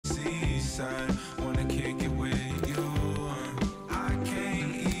side, wanna kick it with you. I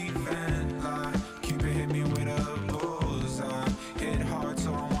can't even lie, Cupid hit me with a bullseye. Hit hard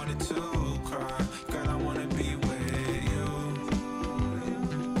so I wanted to cry, girl I wanna be with you.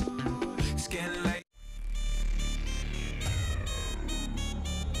 It's getting late.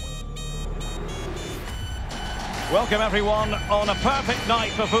 Welcome everyone on a perfect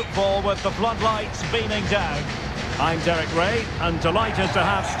night for football with the floodlights beaming down. I'm Derek Ray and delighted to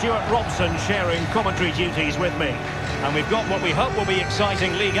have Stuart Robson sharing commentary duties with me. And we've got what we hope will be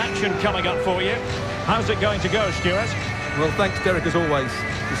exciting league action coming up for you. How's it going to go, Stuart? Well, thanks Derek as always.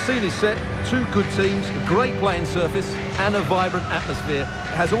 The scene is set, two good teams, a great playing surface and a vibrant atmosphere.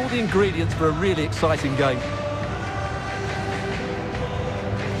 It has all the ingredients for a really exciting game.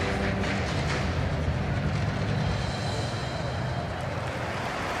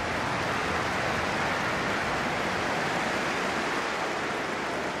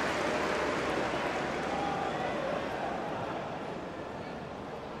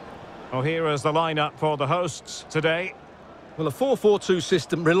 Well, here is the lineup for the hosts today. Well, a 4-4-2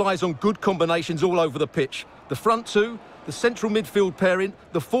 system relies on good combinations all over the pitch. The front two, the central midfield pairing,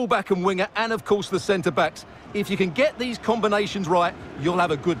 the fullback and winger, and of course the centre-backs. If you can get these combinations right, you'll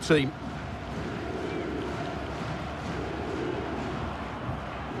have a good team.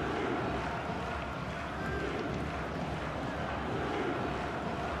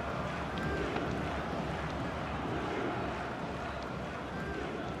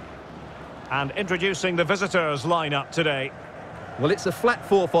 And introducing the visitors' lineup today. Well, it's a flat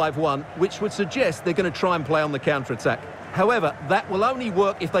 4-5-1, which would suggest they're going to try and play on the counter-attack. However, that will only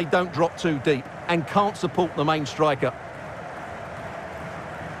work if they don't drop too deep and can't support the main striker.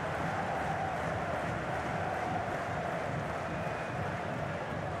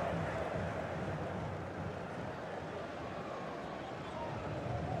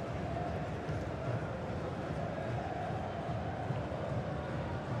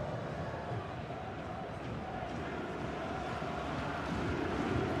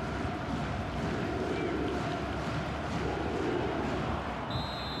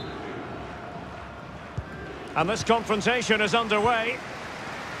 And this confrontation is underway.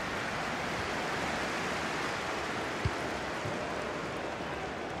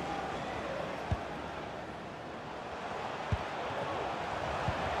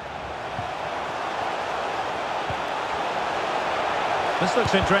 This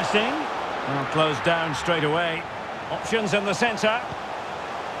looks interesting. Well, closed down straight away. Options in the centre.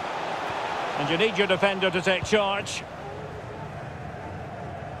 And you need your defender to take charge.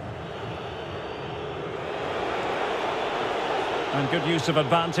 And good use of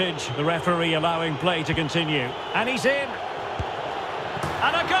advantage, the referee allowing play to continue. And he's in!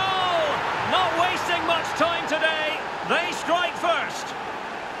 And a goal! Not wasting much time today, they strike first.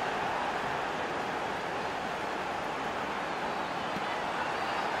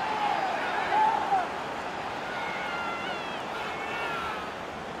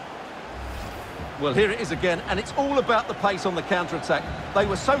 Well, here it is again, and it's all about the pace on the counter-attack. They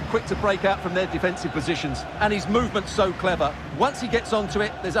were so quick to break out from their defensive positions, and his movement's so clever. Once he gets onto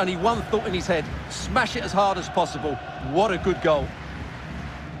it, there's only one thought in his head: smash it as hard as possible. What a good goal.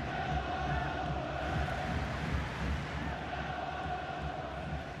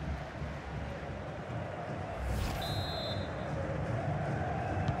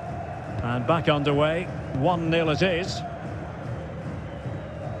 And back underway, 1-0 it is.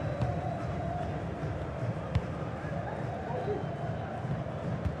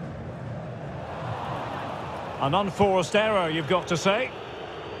 An unforced error, you've got to say.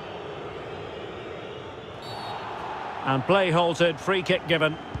 And play halted, free kick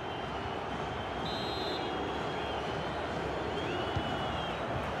given.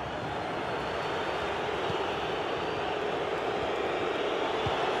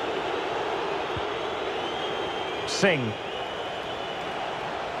 Singh.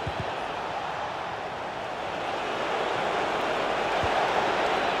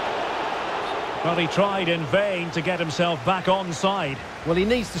 Well, he tried in vain to get himself back onside. Well, he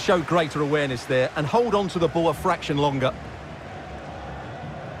needs to show greater awareness there and hold on to the ball a fraction longer.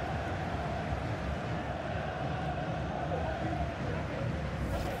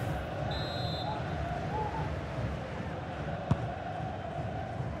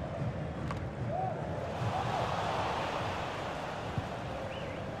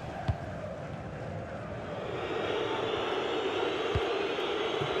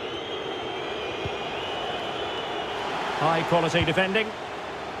 High quality defending.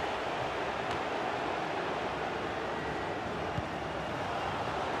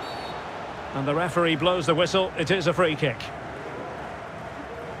 And the referee blows the whistle. It is a free kick.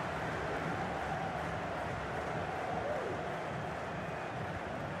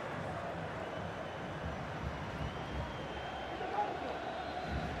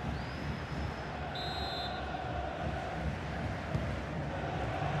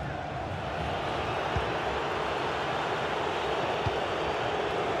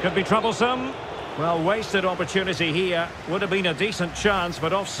 Could be troublesome. Well, wasted opportunity here. Would have been a decent chance,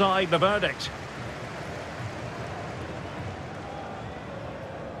 but offside the verdict.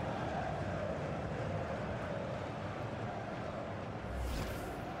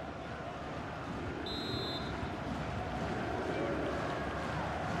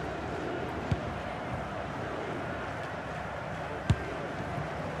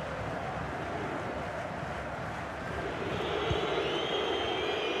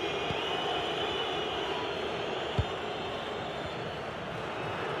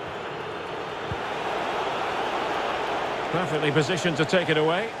 Perfectly positioned to take it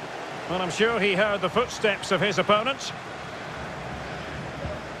away. Well, I'm sure he heard the footsteps of his opponent.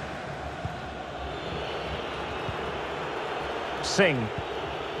 Singh.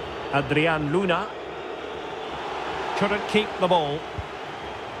 Adrian Luna. Couldn't keep the ball.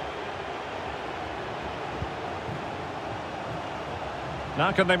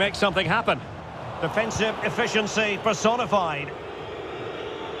 Now can they make something happen? Defensive efficiency personified.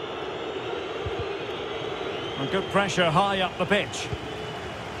 And good pressure high up the pitch.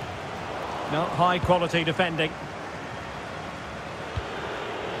 No, high quality defending.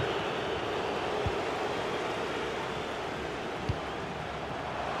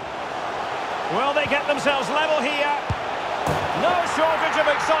 Will they get themselves level here? No shortage of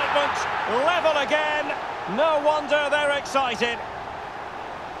excitement. Level again. No wonder they're excited.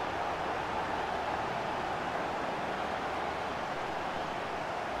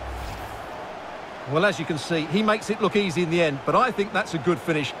 Well, as you can see, he makes it look easy in the end, but I think that's a good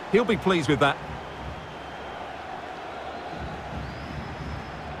finish. He'll be pleased with that.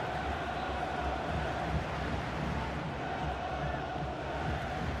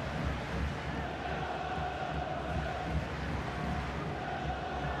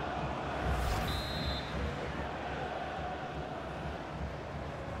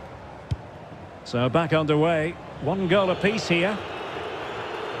 So back underway. One goal apiece here.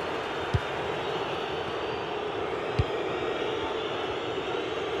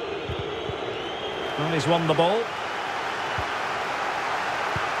 Well, he's won the ball.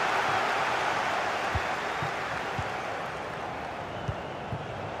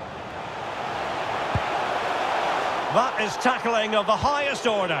 That is tackling of the highest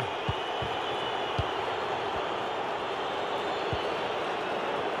order.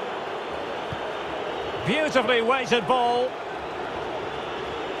 Beautifully weighted ball.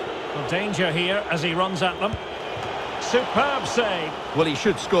 Well, danger here as he runs at them. Superb save. Well, he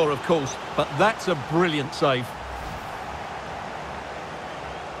should score, of course, but that's a brilliant save.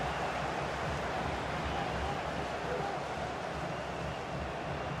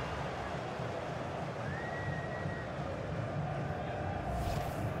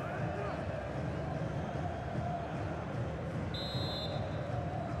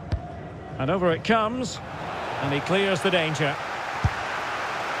 And over it comes, and he clears the danger.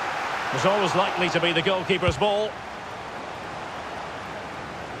 Was always likely to be the goalkeeper's ball.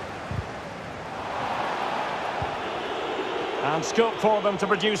 And scope for them to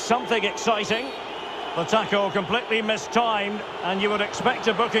produce something exciting. The tackle completely mistimed, and you would expect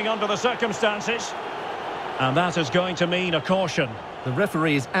a booking under the circumstances. And that is going to mean a caution. The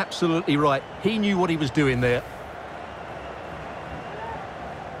referee is absolutely right. He knew what he was doing there.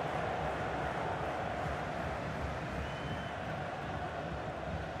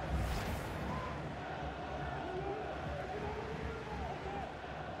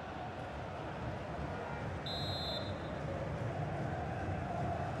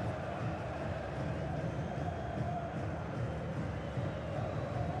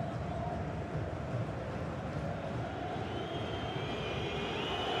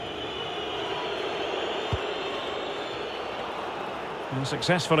 And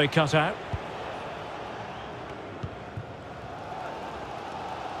successfully cut out.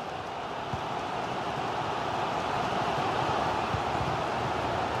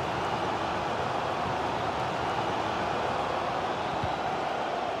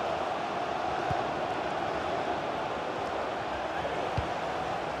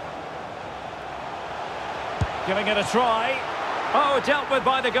 Giving it a try. Oh, dealt with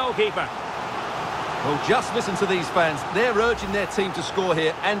by the goalkeeper. Well, just listen to these fans. They're urging their team to score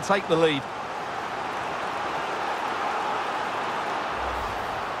here and take the lead.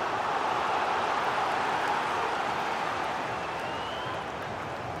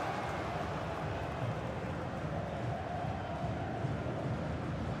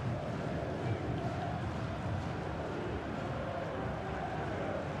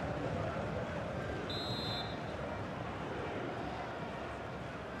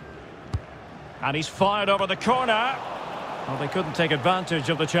 And he's fired over the corner. Well, they couldn't take advantage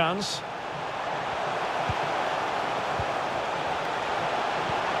of the chance.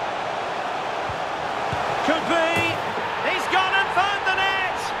 Could be. He's gone and found the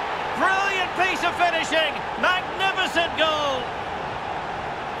net. Brilliant piece of finishing. Magnificent goal.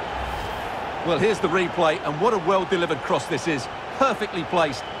 Well, here's the replay, and what a well-delivered cross this is. Perfectly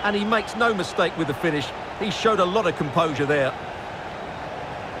placed, and he makes no mistake with the finish. He showed a lot of composure there.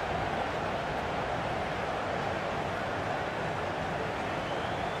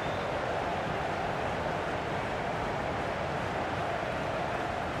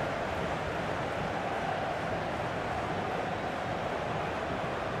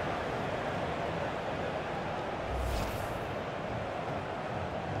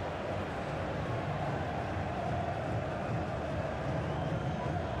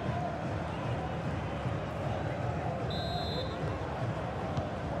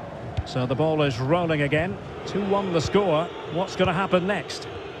 So the ball is rolling again. 2-1 the score. What's going to happen next?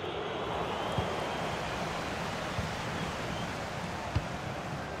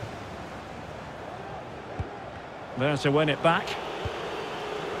 There to win it back.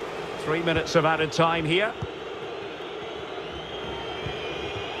 3 minutes of added time here.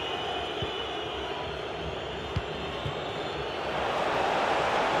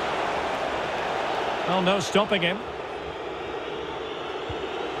 Oh, no stopping him.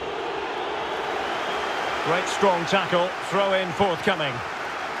 Great strong tackle, throw in forthcoming.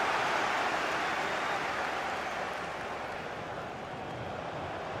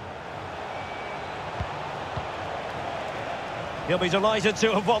 He'll be delighted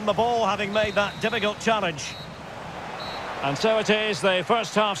to have won the ball, having made that difficult challenge. And so it is, the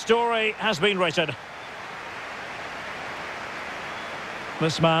first half story has been written.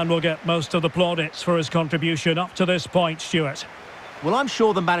 This man will get most of the plaudits for his contribution up to this point, Stuart. Well, I'm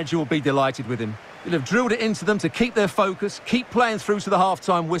sure the manager will be delighted with him. He'll have drilled it into them to keep their focus, keep playing through to the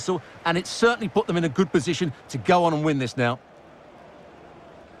half-time whistle, and it's certainly put them in a good position to go on and win this now.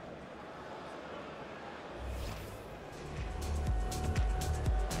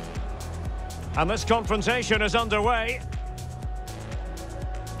 And this confrontation is underway.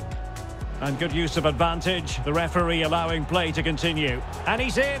 And good use of advantage, the referee allowing play to continue. And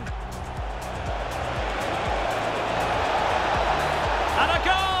he's in. And a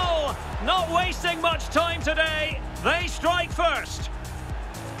goal! Not wasting much time today. They strike first.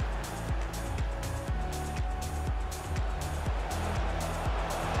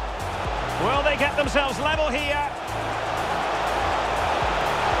 Will they get themselves level here?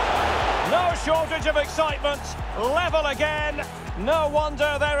 No shortage of excitement. Level again. No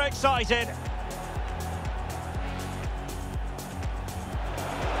wonder they're excited.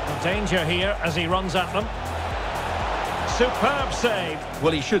 Danger here as he runs at them. Superb save.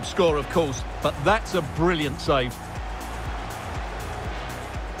 Well, he should score, of course, but that's a brilliant save.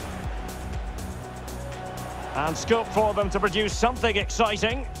 And scope for them to produce something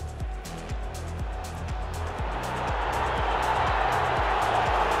exciting.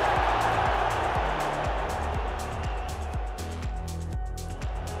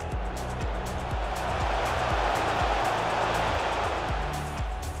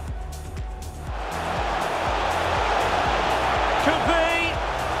 Could be.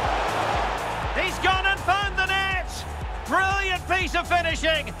 He's gone and found the net. Brilliant piece of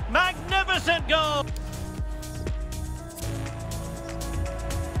finishing. Magnificent goal.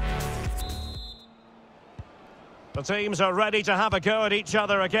 The teams are ready to have a go at each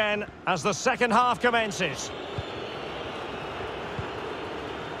other again as the second half commences.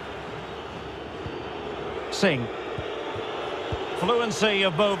 Singh. Fluency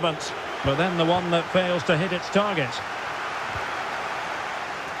of movement, but then the one that fails to hit its target.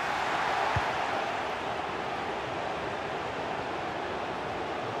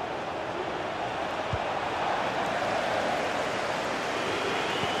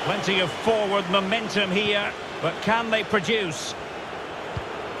 Plenty of forward momentum here, but can they produce?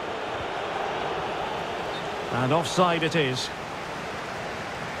 And offside it is.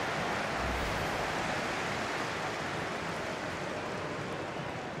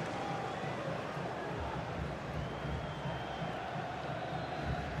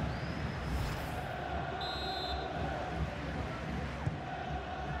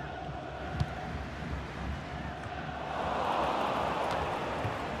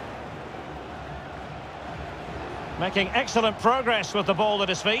 Making excellent progress with the ball at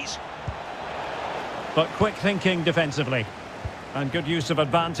his feet. But quick thinking defensively. And good use of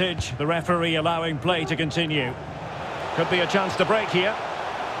advantage. The referee allowing play to continue. Could be a chance to break here.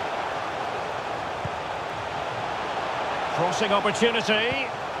 Crossing opportunity.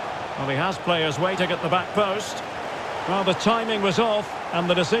 Well, he has players waiting at the back post. Well, the timing was off, and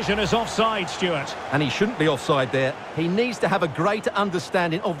the decision is offside, Stuart. And he shouldn't be offside there. He needs to have a greater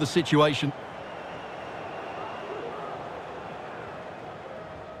understanding of the situation.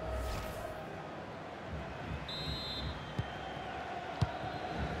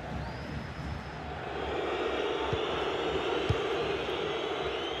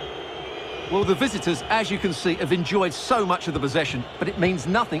 Well, the visitors, as you can see, have enjoyed so much of the possession, but it means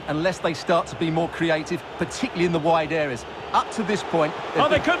nothing unless they start to be more creative, particularly in the wide areas. Up to this point... Oh,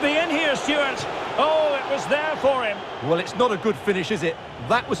 they could be in here, Stuart. Oh, it was there for him. Well, it's not a good finish, is it?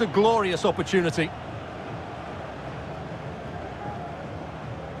 That was a glorious opportunity.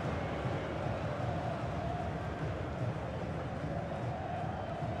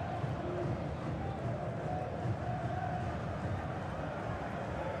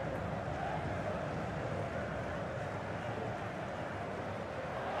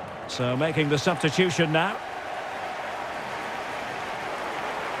 So making the substitution now.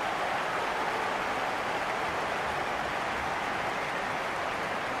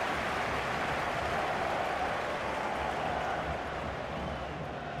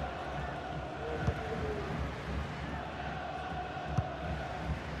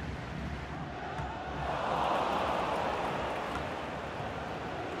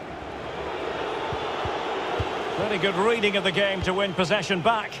 Very good reading of the game to win possession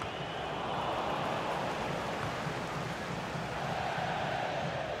back.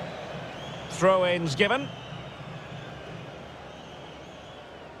 Throw-ins given.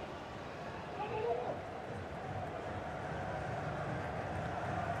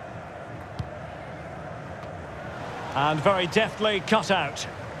 And very deftly cut out.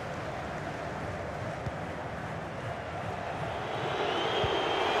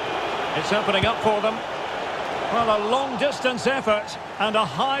 It's opening up for them. Well, a long-distance effort and a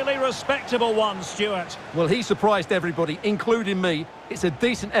highly respectable one, Stuart. Well, he surprised everybody, including me. It's a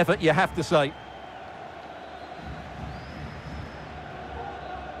decent effort, you have to say.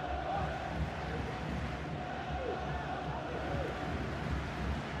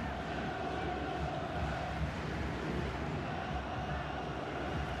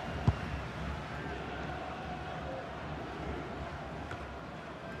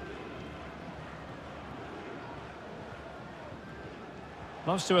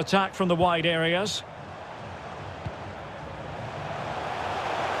 Loves to attack from the wide areas.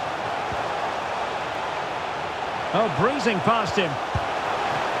 Oh, breezing past him.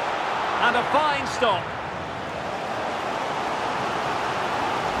 And a fine stop.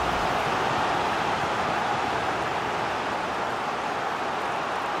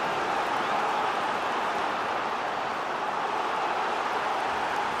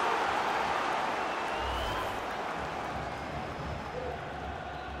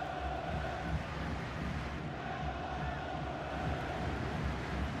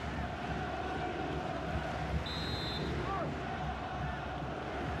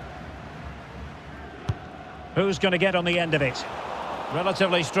 Who's going to get on the end of it?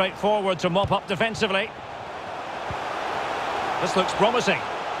 Relatively straightforward to mop up defensively. This looks promising.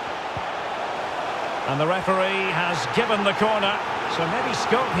 And the referee has given the corner. So maybe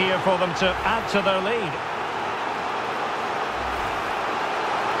scope here for them to add to their lead.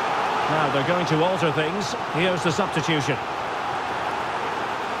 Now they're going to alter things. Here's the substitution.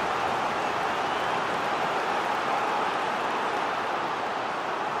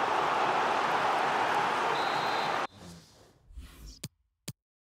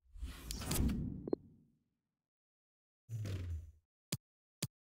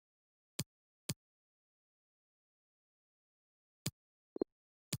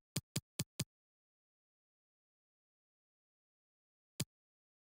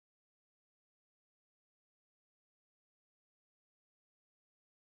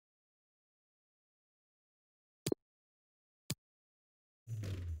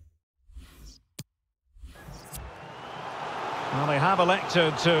 Well, they have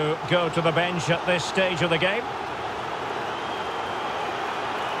elected to go to the bench at this stage of the game.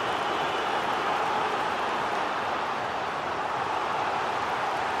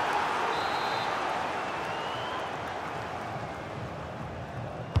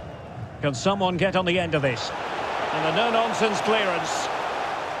 Can someone get on the end of this? And a no-nonsense clearance.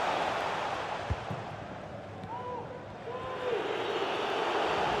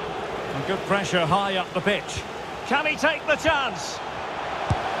 And good pressure high up the pitch. Can he take the chance?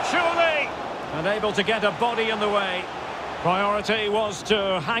 Surely! And able to get a body in the way. Priority was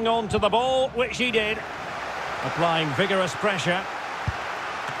to hang on to the ball, which he did. Applying vigorous pressure.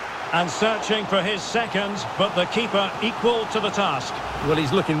 And searching for his second, but the keeper equal to the task. Well,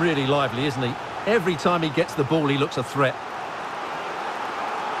 he's looking really lively, isn't he? Every time he gets the ball, he looks a threat.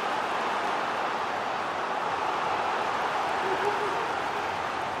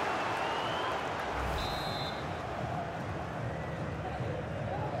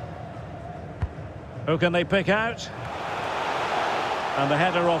 Who can they pick out? And the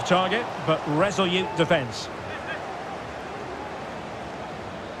header off target, but resolute defence.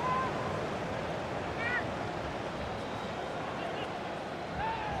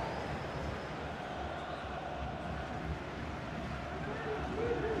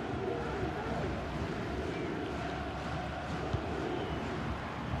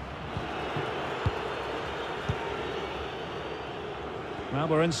 Well,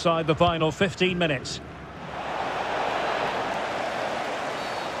 we're inside the final 15 minutes.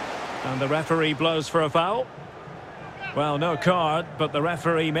 And the referee blows for a foul. Well, no card, but the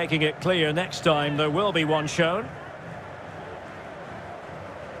referee making it clear next time there will be one shown.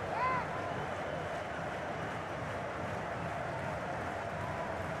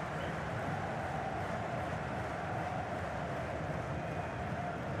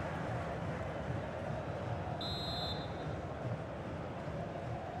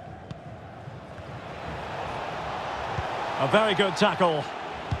 A very good tackle.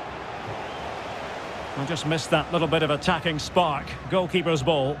 I just missed that little bit of attacking spark. Goalkeeper's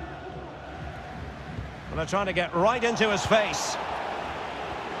ball. Well, they're trying to get right into his face.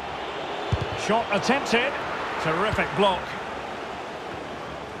 Shot attempted. Terrific block.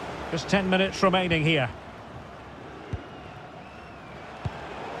 Just 10 minutes remaining here.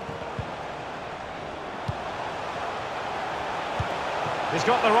 He's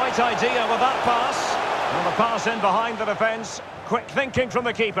got the right idea with that pass. And the pass in behind the defence. Quick thinking from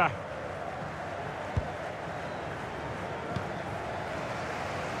the keeper.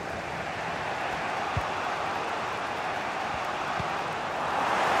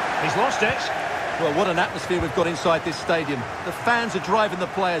 He's lost it. Well, what an atmosphere we've got inside this stadium. The fans are driving the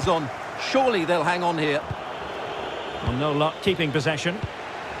players on. Surely they'll hang on here. Well, no luck keeping possession.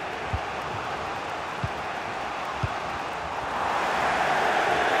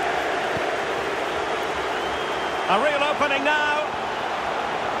 A real opening now.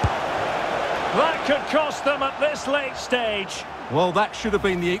 That could cost them at this late stage. Well, that should have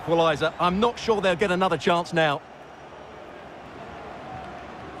been the equaliser. I'm not sure they'll get another chance now.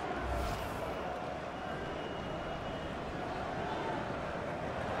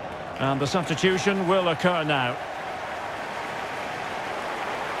 And the substitution will occur now.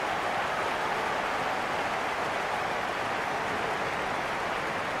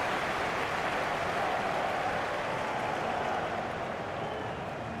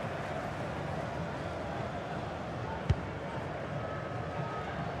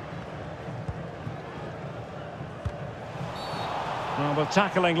 Well, with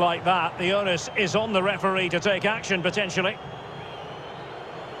tackling like that, the onus is on the referee to take action, potentially.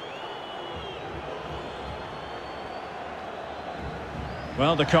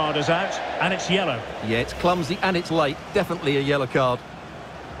 Well, the card is out, and it's yellow. Yeah, it's clumsy and it's late. Definitely a yellow card.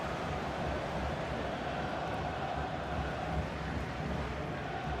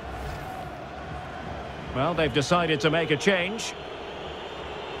 Well, they've decided to make a change.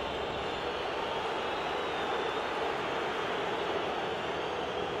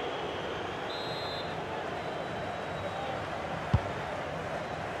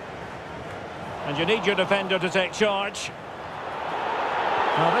 And you need your defender to take charge.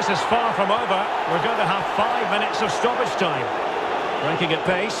 Well, this is far from over. We're going to have 5 minutes of stoppage time. Breaking at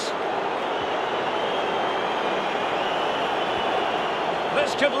pace.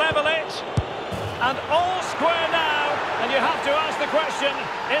 This could level it. And all square now. And you have to ask the question,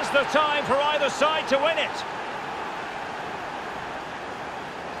 is there time for either side to win it?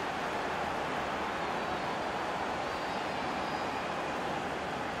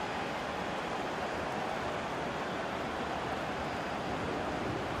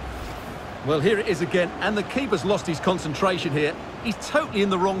 Well, here it is again, and the keeper's lost his concentration here. He's totally in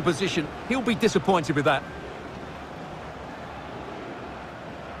the wrong position. He'll be disappointed with that.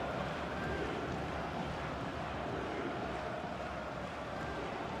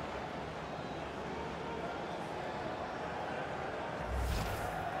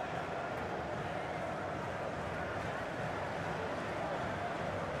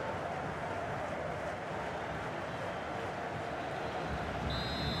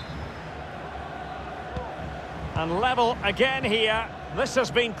 And level again here. This has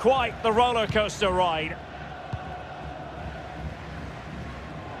been quite the roller coaster ride.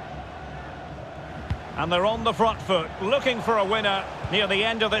 And they're on the front foot, looking for a winner near the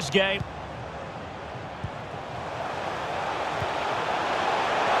end of this game.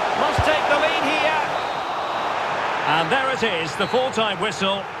 Must take the lead here. And there it is, the full-time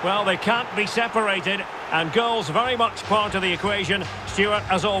whistle. Well, they can't be separated, and goals very much part of the equation. Stuart,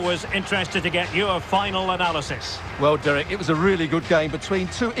 as always, interested to get your final analysis. Well, Derek, it was a really good game between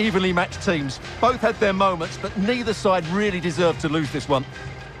two evenly matched teams. Both had their moments, but neither side really deserved to lose this one.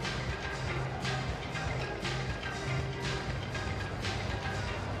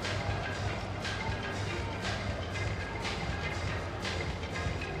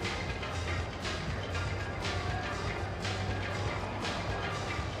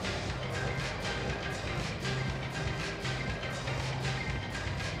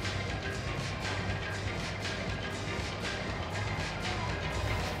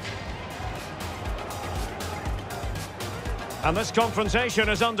 And this confrontation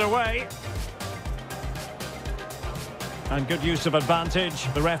is underway. And good use of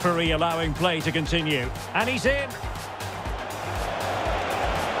advantage. The referee allowing play to continue. And he's in.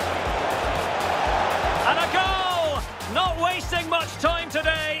 And a goal! Not wasting much time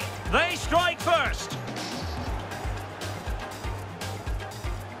today. They strike first.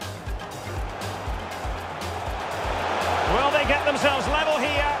 Will they get themselves level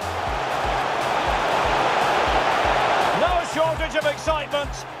here? Shortage of excitement,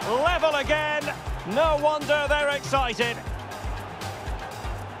 level again, no wonder they're excited.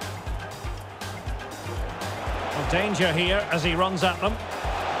 Well, danger here as he runs at them.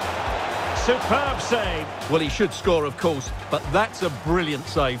 Superb save. Well, he should score, of course, but that's a brilliant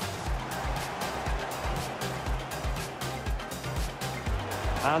save.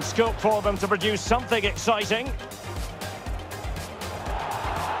 And scope for them to produce something exciting.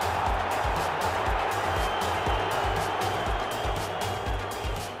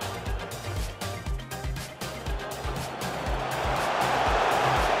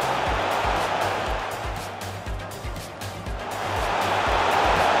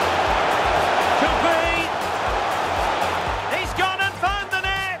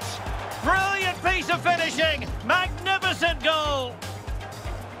 Finishing, magnificent goal.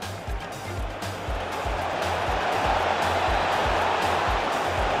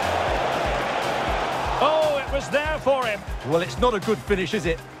 Oh, it was there for him. Well, it's not a good finish, is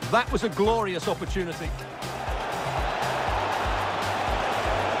it? That was a glorious opportunity.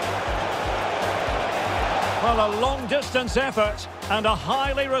 Well, a long-distance effort and a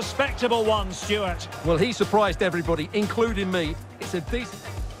highly respectable one, Stuart. Well, he surprised everybody, including me. It's a decent...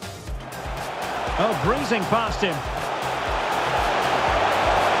 Oh, breezing past him.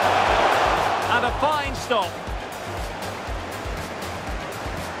 And a fine stop.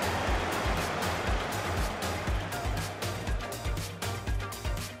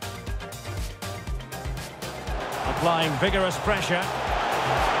 Applying vigorous pressure.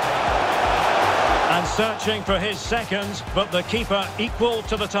 And searching for his second, but the keeper equal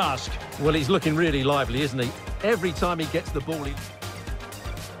to the task. Well, he's looking really lively, isn't he? Every time he gets the ball, he...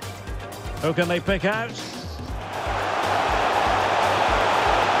 Who can they pick out?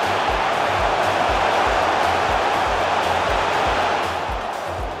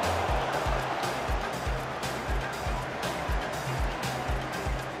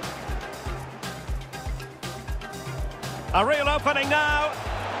 A real opening now.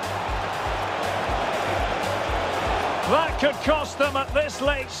 That could cost them at this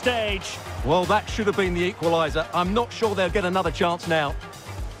late stage. Well, that should have been the equaliser. I'm not sure they'll get another chance now.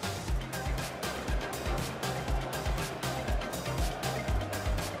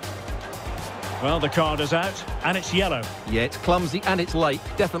 Well, the card is out, and it's yellow. Yeah, it's clumsy and it's late.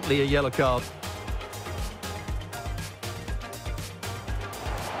 Definitely a yellow card.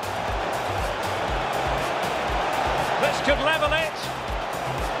 This could level it.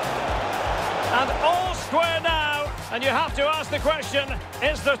 And all square now. And you have to ask the question,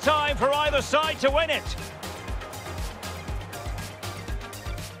 is there time for either side to win it?